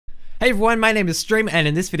Hey everyone, my name is Stream, and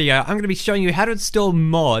in this video I'm going to be showing you how to install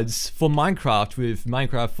mods for Minecraft with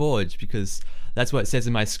Minecraft Forge, because that's what it says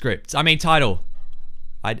in my script. I mean title.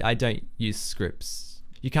 I don't use scripts.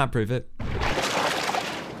 You can't prove it.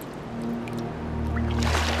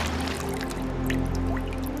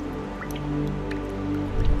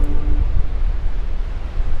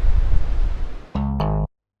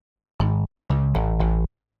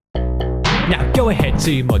 Now go ahead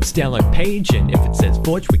to your mods download page, and if it says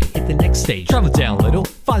Forge, we can hit the next stage. Travel down a little,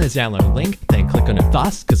 find the download link, then click on it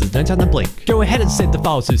fast, cause there's no time to blink. Go ahead and send the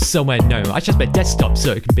file to somewhere known. I chose my desktop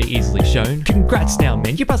so it can be easily shown. Congrats now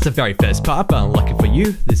man, you passed the very first part, but unlucky for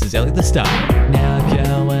you, this is only the start. Now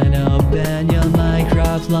go and open your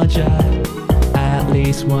Minecraft launcher. At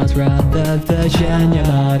least once run the version your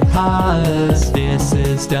mod has. This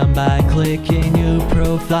is done by clicking new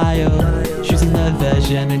profile, choosing the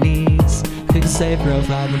version it needs. Click save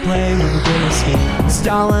profile and play with the bigger scheme.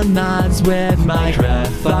 Installing mods with Minecraft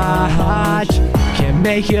Forge can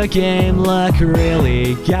make your game look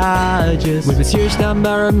really gorgeous. With its huge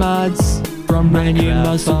number of mods, from brand new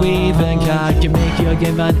mods to weaving card, can make your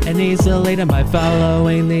game fun and easily done by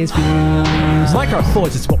following these views. Minecraft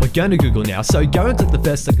Forge is what we're going to Google now, so go and click the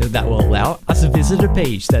first link that will allow us to visit a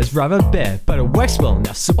page that is rather bare, but it works well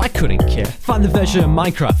enough so I couldn't care. Find the version of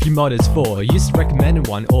Minecraft your mod is for, use the recommended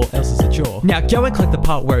one or else it's a chore. Now go and click the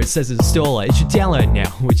part where it says installer. It should download now,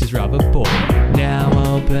 which is rather boring. Now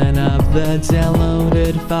open up the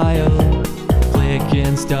downloaded file. Click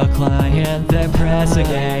install client, then press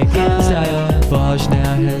OK. Install. Forge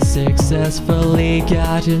now has successfully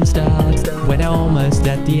got installed. We're almost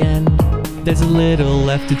at the end. There's a little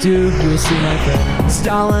left to do, you'll see my friend.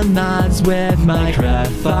 Installing mods with Minecraft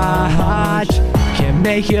Forge can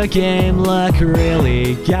make your game look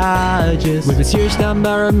really gorgeous. With its huge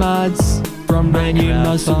number of mods, from brand new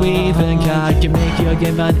mods to weaving card, can make your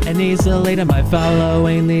game fun and easily done by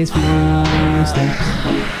following these few steps.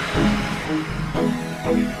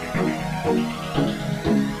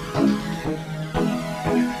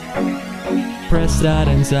 Press start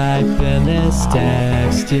and type in this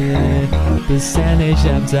text here. Percentage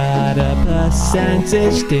of data,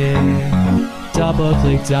 percentage there. Double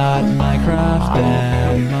click .minecraft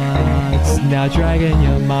then mods. Now drag in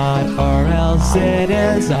your mod or else it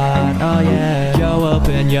is on. Oh yeah. Go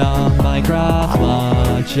open your Minecraft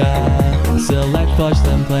launcher. Select Forge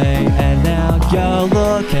then play, and now go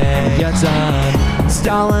look at your done.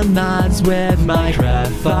 Installing mods with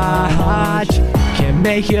Minecraft Forge can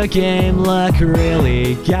make your game look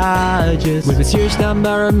really gorgeous. With its huge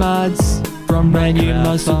number of mods, from brand new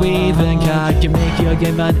mods to weaving card, can make your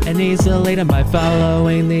game fun and easily done by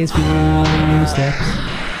following these few steps.